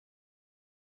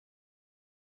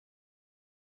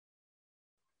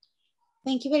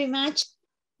Thank you very much.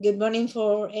 Good morning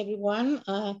for everyone.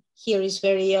 Here is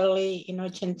very early in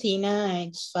Argentina.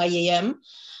 It's 5 a.m.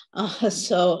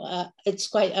 So it's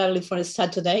quite early for a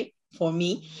Saturday for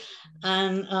me.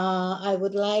 And I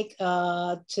would like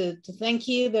to thank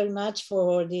you very much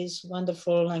for this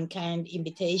wonderful and kind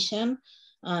invitation.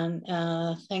 And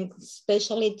thank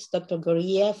especially to Dr.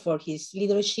 Goria for his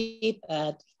leadership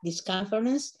at this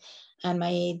conference. And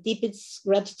my deepest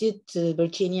gratitude to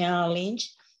Virginia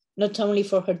Lynch, not only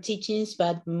for her teachings,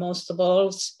 but most of all,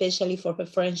 especially for her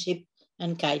friendship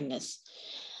and kindness.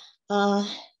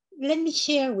 Let me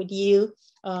share with you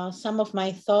some of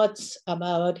my thoughts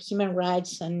about human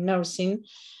rights and nursing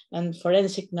and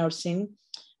forensic nursing.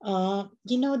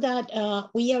 You know that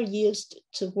we are used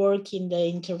to work in the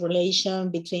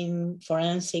interrelation between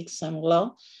forensics and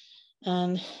law,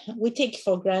 and we take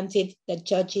for granted that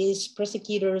judges,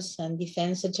 prosecutors, and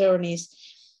defense attorneys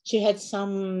should have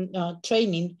some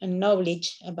training and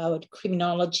knowledge about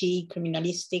criminology,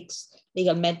 criminalistics,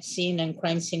 legal medicine, and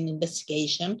crime scene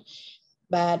investigation.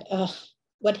 But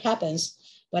what happens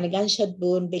when a gunshot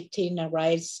wound victim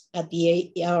arrives at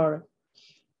the ER,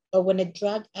 or when a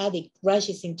drug addict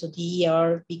rushes into the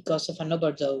ER because of an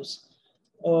overdose,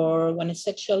 or when a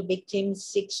sexual victim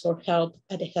seeks for help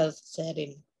at a health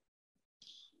setting?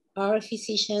 Are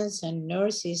physicians and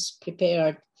nurses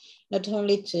prepared not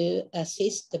only to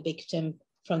assist the victim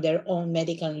from their own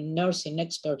medical and nursing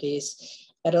expertise,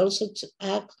 but also to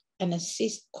act and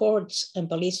assist courts and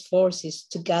police forces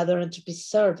to gather and to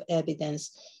preserve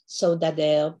evidence so that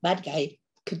the bad guy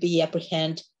could be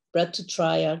apprehended, brought to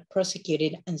trial,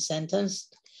 prosecuted, and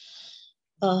sentenced?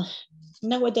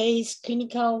 Nowadays,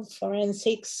 clinical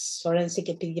forensics, forensic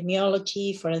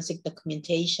epidemiology, forensic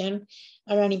documentation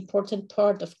are an important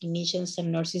part of clinicians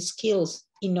and nurses' skills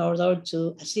in order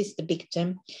to assist the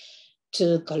victim,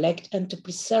 to collect and to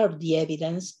preserve the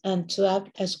evidence, and to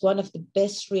act as one of the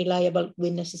best reliable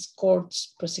witnesses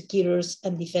courts, prosecutors,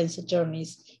 and defense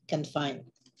attorneys can find.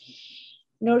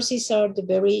 Nurses are the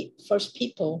very first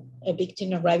people a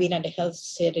victim arriving at a health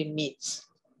setting meets.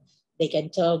 They can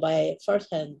tell by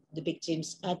firsthand the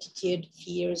victim's attitude,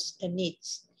 fears, and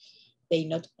needs. They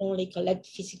not only collect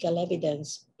physical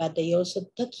evidence, but they also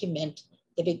document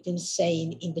the victim's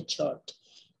saying in the chart.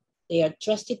 They are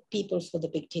trusted people for the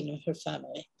victim and her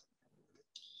family.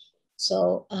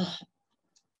 So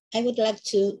I would like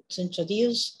to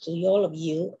introduce to all of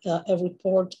you a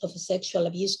report of a sexual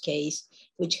abuse case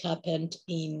which happened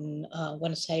in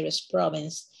Buenos Aires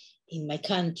province in my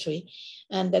country,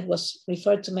 and that was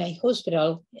referred to my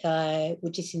hospital,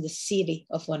 which is in the city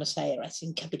of Buenos Aires,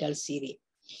 in capital city.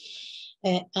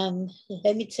 And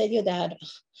let me tell you that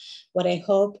what I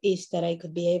hope is that I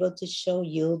could be able to show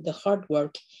you the hard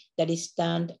work that is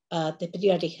done at the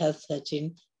pediatric health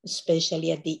setting,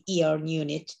 especially at the ER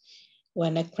unit,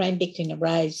 when a crime victim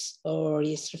arrives or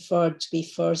is referred to be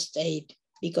first aid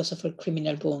because of her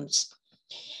criminal wounds.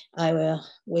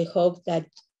 We hope that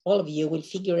all of you will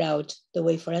figure out the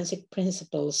way forensic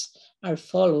principles are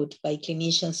followed by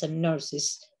clinicians and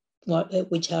nurses,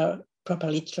 which are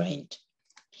properly trained.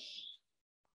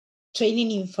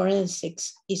 Training in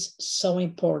forensics is so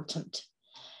important,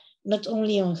 not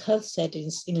only on health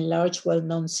settings in large,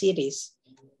 well-known cities,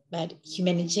 but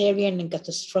humanitarian and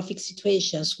catastrophic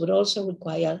situations would also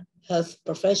require health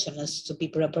professionals to be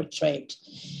properly trained.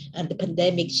 And the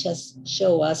pandemic just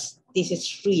shows us this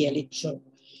is really true.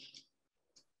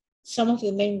 Some of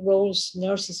the main roles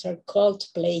nurses are called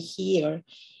to play here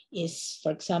is,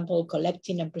 for example,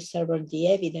 collecting and preserving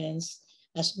the evidence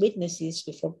as witnesses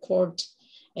before court,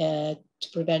 to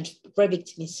prevent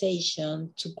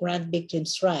re-victimization, to grant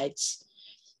victims' rights.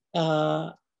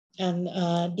 This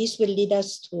will lead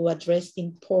us to address the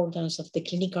importance of the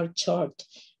clinical chart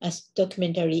as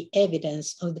documentary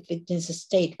evidence of the victim's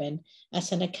statement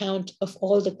as an account of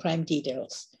all the crime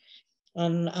details.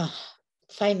 And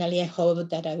finally, I hope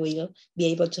that I will be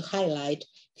able to highlight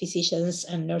physicians'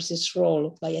 and nurses'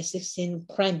 role by assisting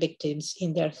crime victims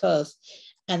in their health,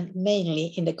 and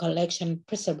mainly in the collection and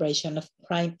preservation of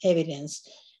crime evidence,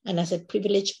 and as a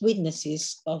privileged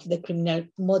witnesses of the criminal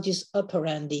modus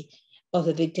operandi of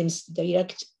the victim's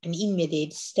direct and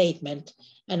immediate statement,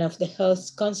 and of the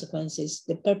health consequences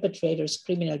the perpetrator's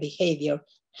criminal behavior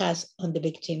has on the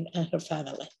victim and her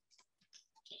family.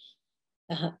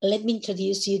 Let me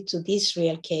introduce you to this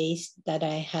real case that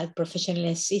I had professionally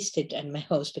assisted at my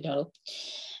hospital,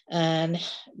 and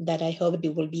that I hope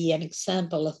it will be an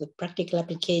example of the practical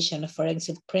application of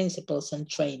forensic principles and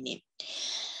training.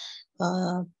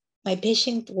 My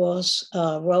patient was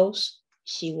Rose.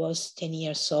 She was 10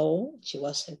 years old. She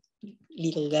was a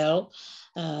little girl.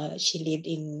 She lived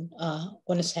in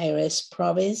Buenos Aires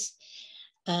province.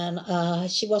 And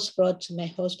she was brought to my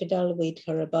hospital with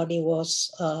her body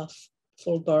was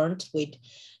full burnt with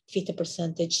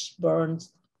 50% burned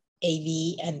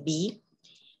A, and B,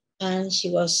 and she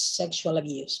was sexual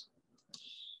abused.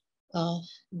 The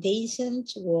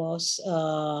incident was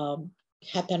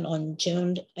happened on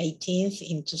June 18th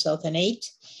in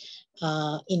 2008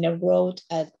 in a road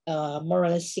at more or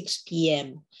less 6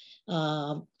 p.m.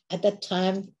 At that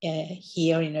time,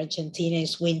 here in Argentina,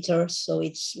 it's winter, so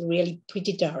it's really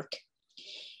pretty dark.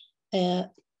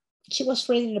 She was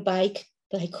riding a bike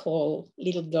like all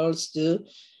little girls do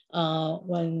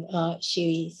when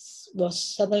she was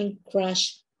suddenly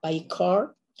crashed by a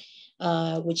car,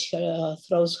 which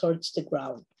throws her to the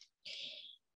ground.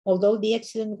 Although the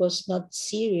accident was not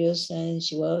serious and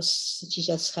she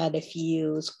just had a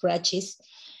few scratches,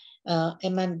 a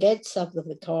man gets out of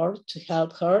the car to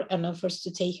help her and offers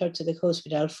to take her to the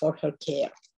hospital for her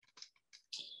care.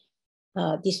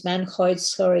 This man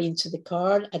hoists her into the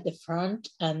car at the front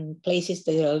and places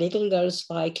the little girl's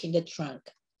bike in the trunk.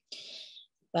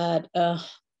 But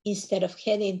instead of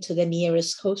heading to the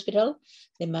nearest hospital,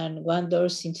 the man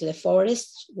wanders into the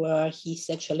forest where he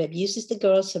sexually abuses the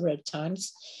girl several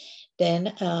times.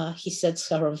 Then he sets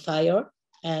her on fire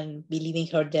and, believing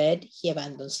her dead, he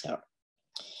abandons her.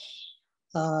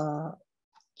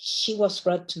 She was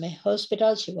brought to my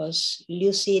hospital. She was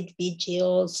lucid,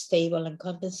 vigilant, stable, and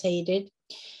compensated.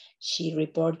 She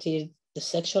reported the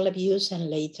sexual abuse and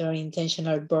later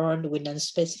intentional burn with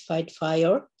unspecified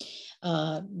fire.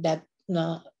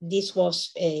 This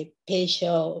was a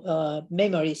partial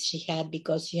memories she had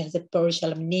because she has a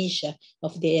partial amnesia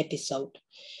of the episode.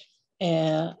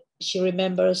 She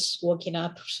remembers waking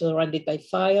up surrounded by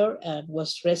fire and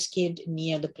was rescued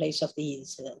near the place of the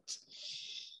incident.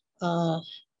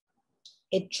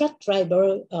 A truck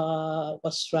driver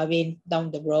was driving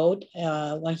down the road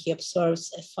when he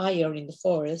observes a fire in the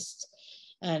forest,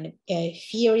 and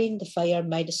fearing the fire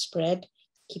might spread,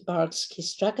 he parks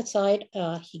his truck aside,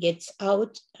 he gets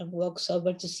out and walks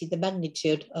over to see the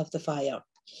magnitude of the fire.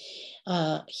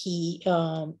 He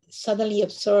suddenly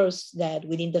observes that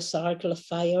within the circle of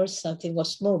fire, something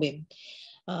was moving.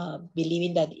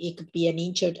 Believing that it could be an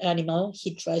injured animal,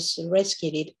 he tries to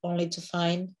rescue it, only to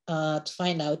find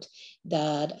out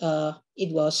that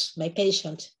it was my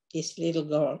patient, this little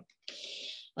girl.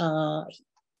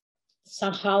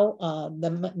 Somehow,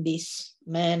 this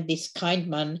kind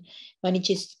man,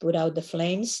 manages to put out the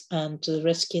flames and to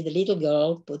rescue the little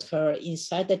girl, put her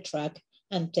inside the truck,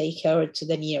 and take her to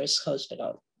the nearest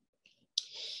hospital.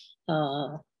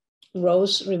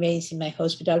 Rose remains in my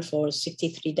hospital for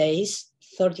 63 days.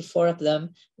 34 of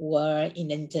them were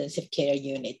in an intensive care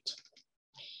unit.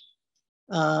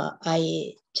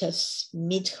 I just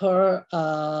meet her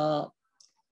a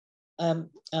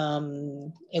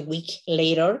week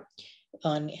later,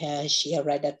 and she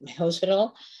arrived at my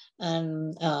hospital,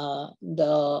 and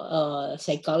the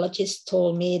psychologist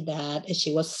told me that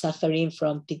she was suffering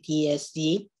from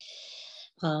PTSD.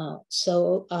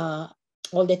 So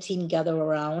all the team gathered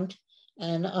around,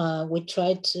 and we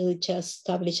tried to just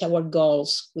establish our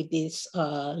goals with this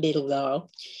little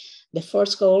girl. The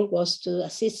first goal was to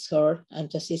assist her and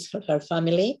to assist her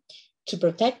family, to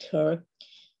protect her.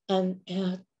 And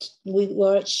we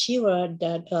were sure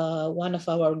that one of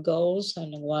our goals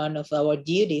and one of our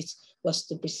duties was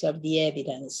to preserve the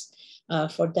evidence.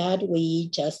 For that, we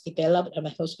just developed at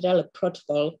my hospital a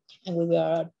protocol, and we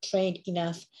were trained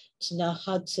enough to know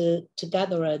how to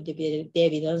gather the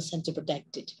evidence and to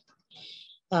protect it.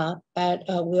 But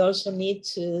we also need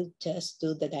to just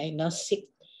do the diagnostic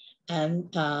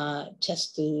and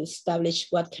just to establish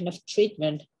what kind of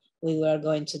treatment we were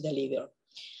going to deliver.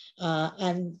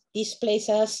 And this places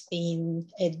us in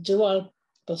a dual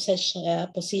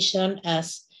position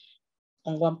as,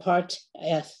 on one part,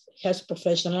 as health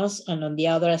professionals, and on the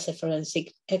other, as a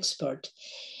forensic expert.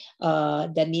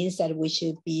 That means that we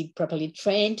should be properly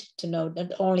trained to know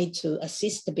not only to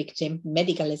assist the victim,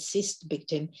 medically assist the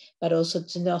victim, but also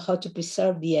to know how to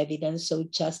preserve the evidence so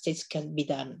justice can be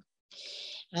done.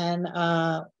 And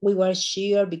we were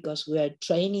sure, because we are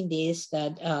training this,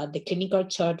 that the clinical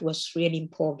chart was really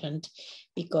important,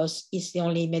 because it's the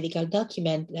only medical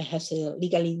document that has a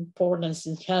legal importance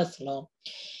in health law.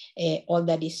 All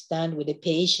that is done with the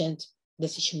patient,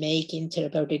 decision-making,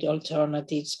 therapeutic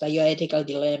alternatives, bioethical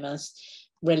dilemmas,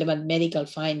 relevant medical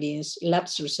findings,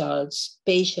 labs results,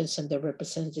 patients and their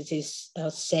representatives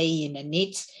saying and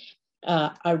needs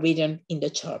are written in the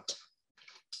chart.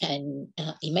 And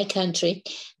in my country,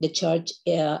 the chart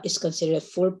is considered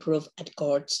foolproof at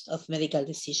courts of medical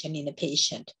decision in a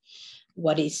patient.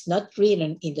 What is not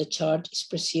written in the chart is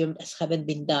presumed as having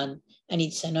been done, and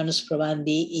it's an onus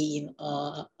probandi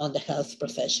on the health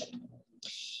profession.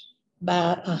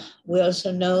 But we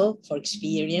also know for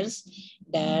experience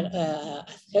that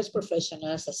health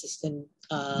professionals assisting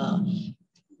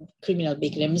criminal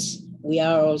victims, we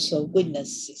are also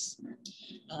witnesses.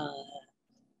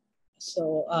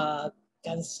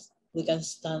 We can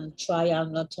stand trial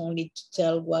not only to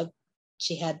tell what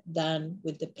she had done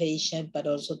with the patient, but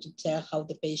also to tell how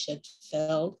the patient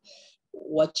felt,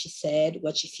 what she said,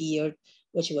 what she feared,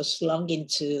 what she was longing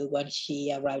to when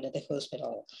she arrived at the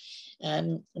hospital.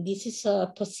 And this is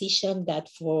a position that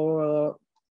for,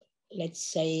 let's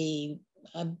say,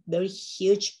 a very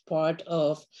huge part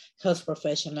of health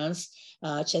professionals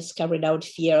just carried out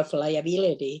fear of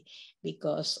liability,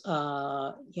 because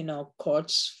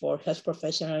courts for health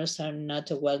professionals are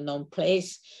not a well-known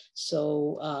place.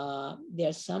 So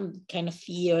there's some kind of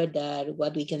fear that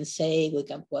what we can say,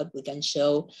 what we can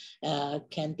show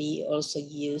can be also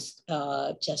used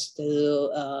just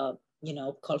to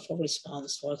call for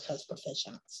response for health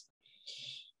professionals.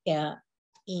 Yeah,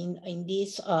 in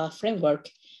this framework,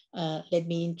 let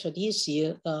me introduce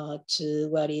you to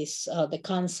what is the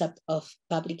concept of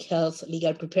public health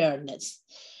legal preparedness.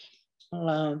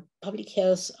 Public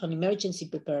health and emergency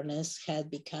preparedness had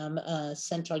become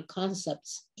central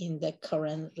concepts in the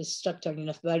current restructuring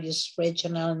of various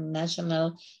regional,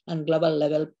 national, and global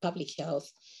level public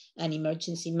health and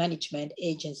emergency management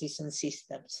agencies and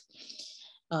systems.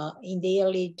 In the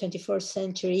early 21st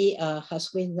century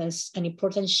has witnessed an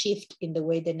important shift in the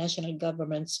way the national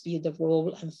governments view the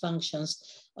role and functions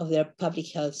of their public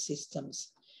health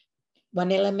systems.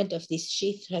 One element of this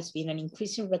shift has been an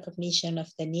increasing recognition of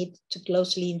the need to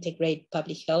closely integrate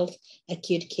public health,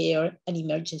 acute care, and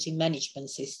emergency management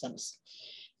systems.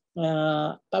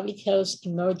 Public health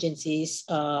emergencies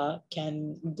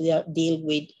can deal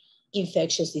with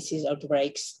infectious disease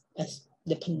outbreaks, as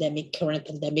the current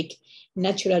pandemic,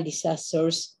 natural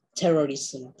disasters,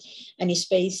 terrorism, and is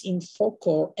based in 4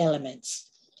 core elements: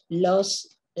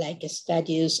 laws like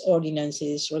statutes,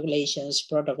 ordinances, regulations,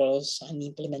 protocols, and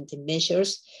implementing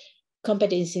measures;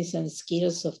 competencies and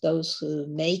skills of those who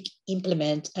make,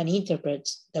 implement, and interpret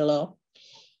the law;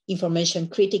 information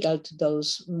critical to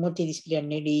those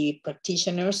multidisciplinary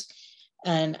practitioners;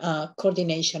 and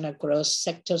coordination across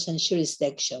sectors and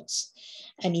jurisdictions.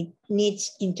 And it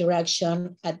needs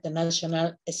interaction at the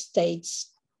national,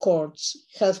 states, courts,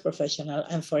 health professional,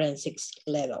 and forensics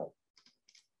level.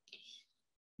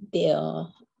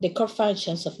 The core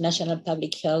functions of national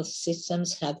public health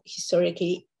systems have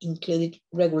historically included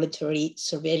regulatory,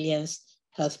 surveillance,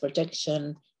 health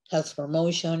protection, health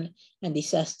promotion, and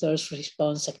disasters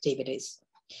response activities.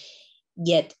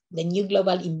 Yet, the new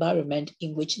global environment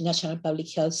in which national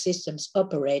public health systems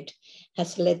operate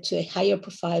has led to a higher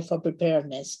profile for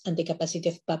preparedness and the capacity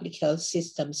of public health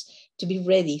systems to be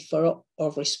ready for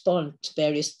or respond to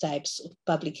various types of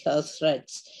public health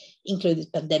threats, including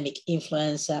pandemic,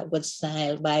 influenza, West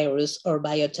Nile virus, or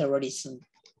bioterrorism.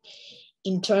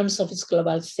 In terms of its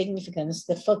global significance,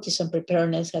 the focus on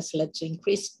preparedness has led to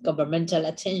increased governmental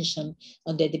attention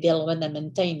on the development and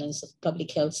maintenance of public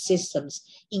health systems,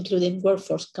 including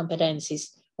workforce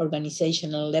competencies,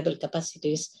 organizational level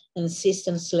capacities, and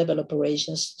systems level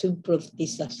operations to improve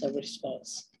disaster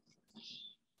response.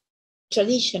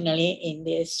 Traditionally, in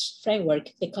this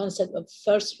framework, the concept of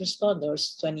first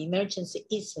responders to an emergency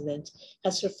incident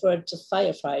has referred to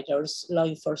firefighters, law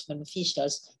enforcement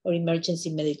officials, or emergency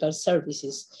medical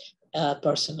services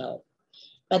personnel.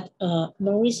 But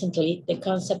more recently, the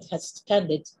concept has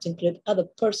expanded to include other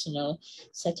personnel,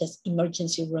 such as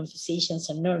emergency room physicians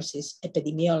and nurses,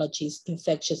 epidemiologists,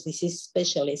 infectious disease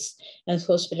specialists, and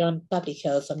hospital and public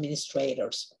health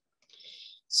administrators.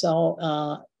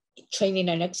 So, training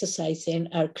and exercising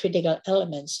are critical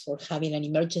elements for having an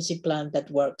emergency plan that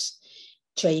works.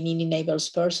 Training enables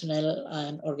personnel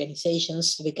and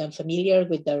organizations to become familiar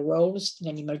with their roles in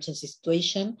an emergency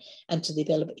situation and to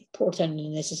develop important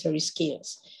and necessary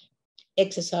skills.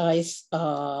 Exercise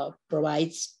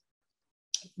provides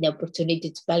the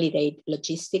opportunity to validate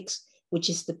logistics, which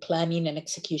is the planning and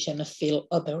execution of field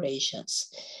operations.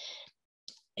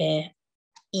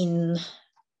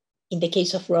 In the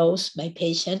case of Rose, my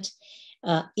patient,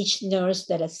 each nurse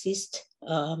that assists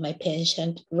my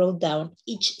patient wrote down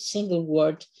each single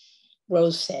word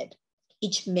Rose said,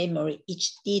 each memory,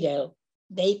 each detail,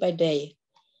 day by day.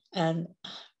 And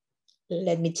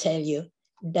let me tell you,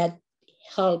 that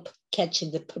helped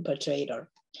catching the perpetrator.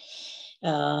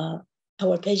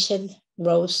 Our patient,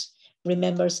 Rose,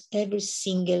 remembers every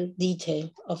single detail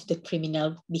of the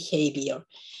criminal behavior.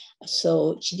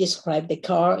 So she described the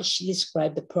car, she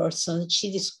described the person,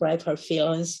 she described her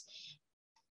feelings.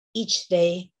 Each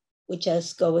day we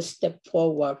just go a step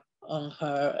forward on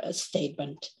her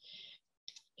statement.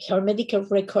 Her medical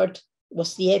record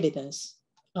was the evidence.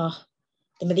 The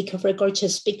medical record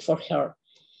just speak for her.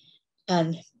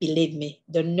 And believe me,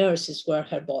 the nurses were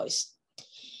her voice.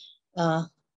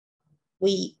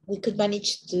 We could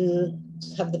manage to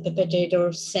have the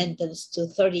perpetrator sentenced to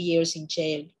 30 years in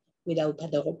jail without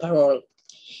parole.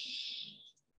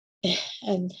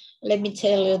 And let me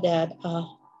tell you that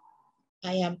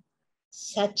I am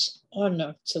such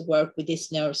honor to work with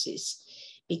these nurses,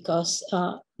 because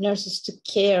nurses took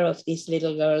care of this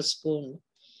little girl's wound.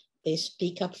 They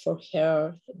speak up for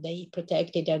her. They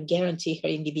protected and guaranteed her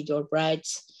individual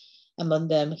rights, among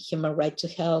them human right to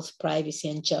health, privacy,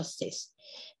 and justice.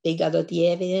 They gathered the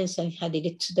evidence and handed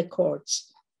it to the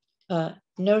courts.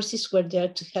 Nurses were there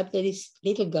to help this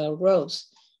little girl, Rose,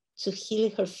 to heal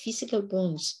her physical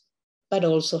wounds, but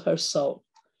also her soul.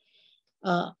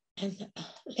 And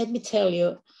let me tell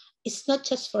you, it's not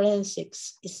just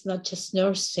forensics, it's not just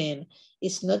nursing,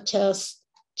 it's not just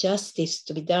justice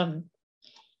to be done.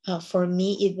 For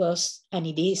me, it was, and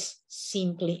it is,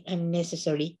 simply a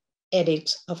necessary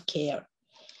ethics of care.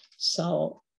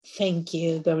 So thank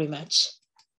you very much.